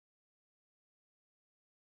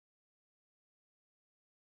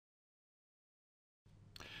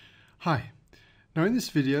Hi. Now in this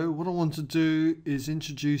video what I want to do is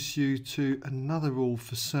introduce you to another rule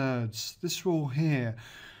for surds. This rule here,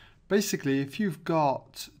 basically if you've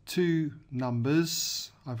got two numbers,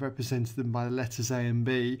 I've represented them by the letters A and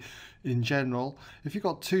B in general, if you've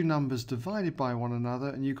got two numbers divided by one another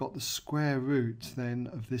and you've got the square root then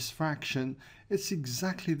of this fraction, it's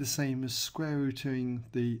exactly the same as square rooting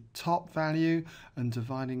the top value and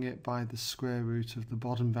dividing it by the square root of the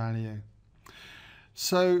bottom value.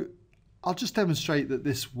 So I'll just demonstrate that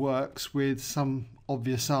this works with some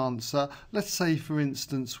obvious answer. Let's say for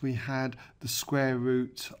instance we had the square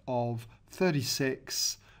root of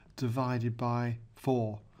 36 divided by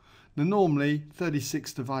 4. Now normally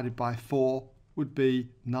 36 divided by 4 would be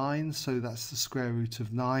 9, so that's the square root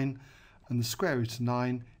of 9, and the square root of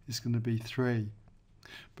 9 is going to be 3.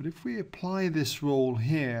 But if we apply this rule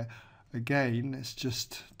here, again let's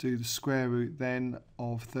just do the square root then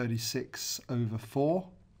of 36 over 4.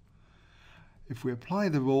 If we apply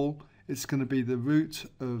the rule, it's going to be the root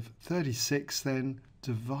of 36 then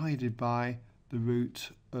divided by the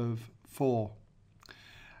root of 4.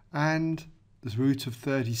 And the root of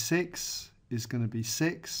 36 is going to be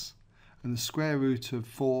 6, and the square root of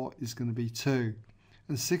 4 is going to be 2.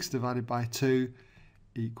 And 6 divided by 2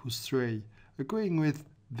 equals 3, agreeing with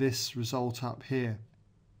this result up here.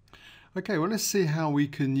 Okay, well let's see how we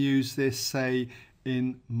can use this, say,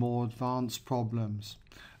 in more advanced problems.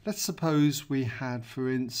 Let's suppose we had, for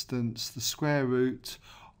instance, the square root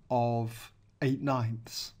of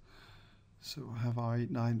 8/9. So we'll have our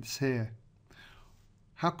 8/9 here.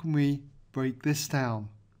 How can we break this down?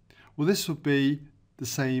 Well, this would be the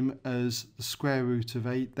same as the square root of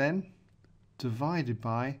 8 then, divided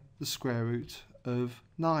by the square root of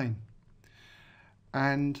 9.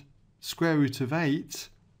 And square root of 8,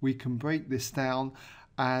 we can break this down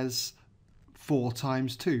as 4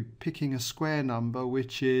 times 2, picking a square number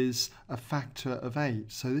which is a factor of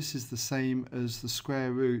 8. So this is the same as the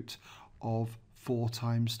square root of 4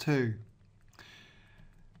 times 2.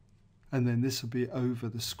 And then this will be over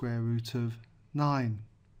the square root of 9.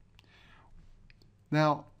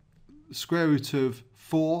 Now, the square root of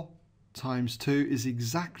 4 times 2 is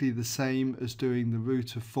exactly the same as doing the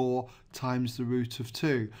root of 4 times the root of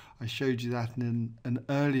 2. I showed you that in an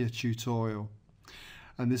earlier tutorial.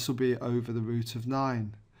 And this will be over the root of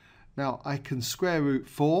 9. Now I can square root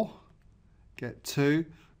 4, get 2.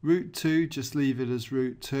 Root 2, just leave it as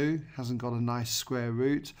root 2, hasn't got a nice square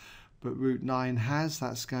root, but root 9 has,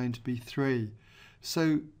 that's going to be 3.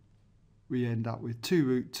 So we end up with 2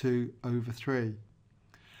 root 2 over 3.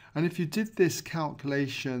 And if you did this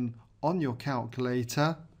calculation on your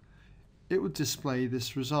calculator, it would display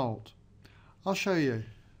this result. I'll show you.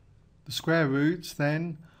 The square roots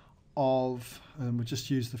then of, and we'll just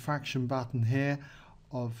use the fraction button here,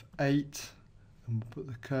 of 8, and we'll put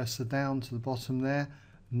the cursor down to the bottom there,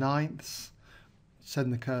 9ths,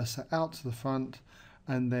 send the cursor out to the front,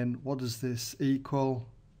 and then what does this equal?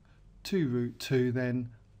 2 root 2 then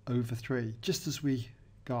over 3, just as we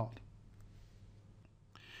got.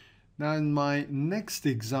 Now in my next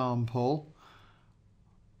example,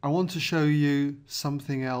 I want to show you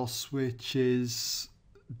something else which is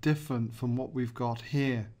different from what we've got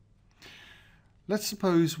here. Let's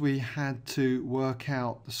suppose we had to work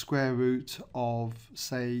out the square root of,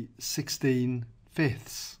 say,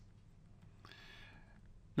 16/5.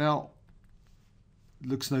 Now, it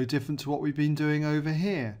looks no different to what we've been doing over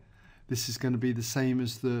here. This is going to be the same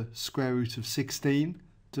as the square root of 16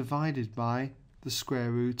 divided by the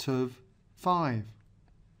square root of 5.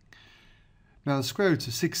 Now, the square root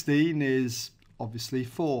of 16 is obviously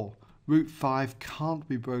 4. Root 5 can't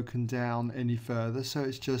be broken down any further, so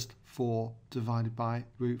it's just 4 divided by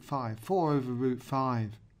root 5. 4 over root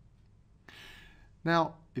 5.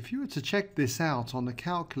 Now, if you were to check this out on the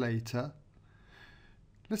calculator,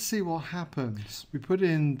 let's see what happens. We put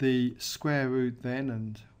in the square root then,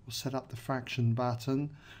 and we'll set up the fraction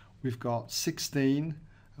button. We've got 16,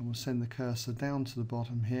 and we'll send the cursor down to the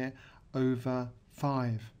bottom here, over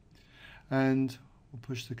 5. And we'll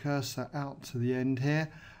push the cursor out to the end here,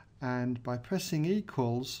 and by pressing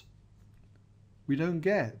equals, we don't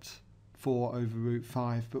get 4 over root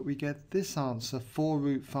 5, but we get this answer, 4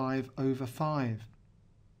 root 5 over 5.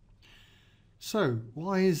 So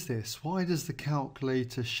why is this? Why does the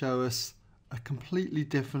calculator show us a completely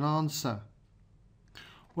different answer?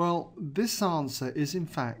 Well, this answer is in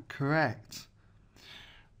fact correct,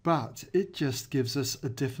 but it just gives us a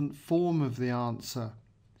different form of the answer.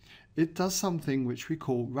 It does something which we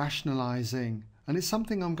call rationalizing, and it's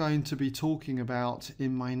something I'm going to be talking about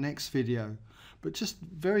in my next video. But just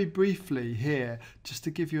very briefly here, just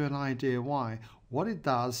to give you an idea why. what it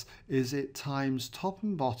does is it times top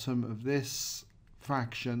and bottom of this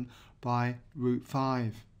fraction by root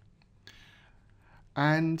 5.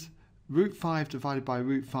 And root 5 divided by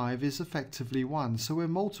root 5 is effectively 1. So we're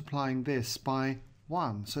multiplying this by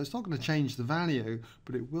 1. So it's not going to change the value,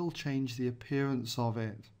 but it will change the appearance of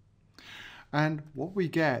it. And what we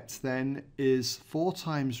get then is 4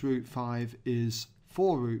 times root 5 is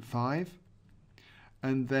 4 root 5.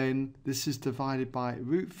 And then this is divided by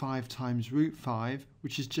root 5 times root 5,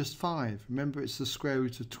 which is just 5. Remember, it's the square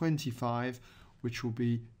root of 25, which will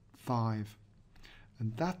be 5.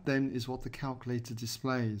 And that then is what the calculator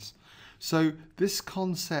displays. So this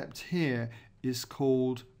concept here is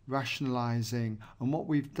called rationalizing. And what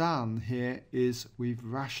we've done here is we've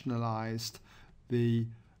rationalized the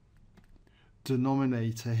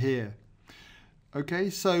denominator here. Okay,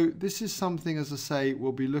 so this is something, as I say,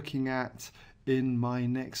 we'll be looking at in my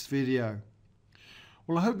next video.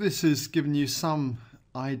 Well, I hope this has given you some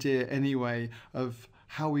idea anyway of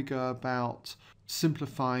how we go about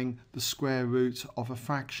simplifying the square root of a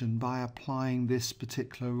fraction by applying this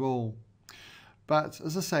particular rule. But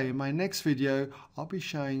as I say, in my next video, I'll be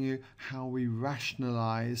showing you how we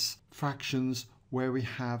rationalize fractions where we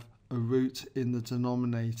have a root in the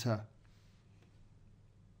denominator.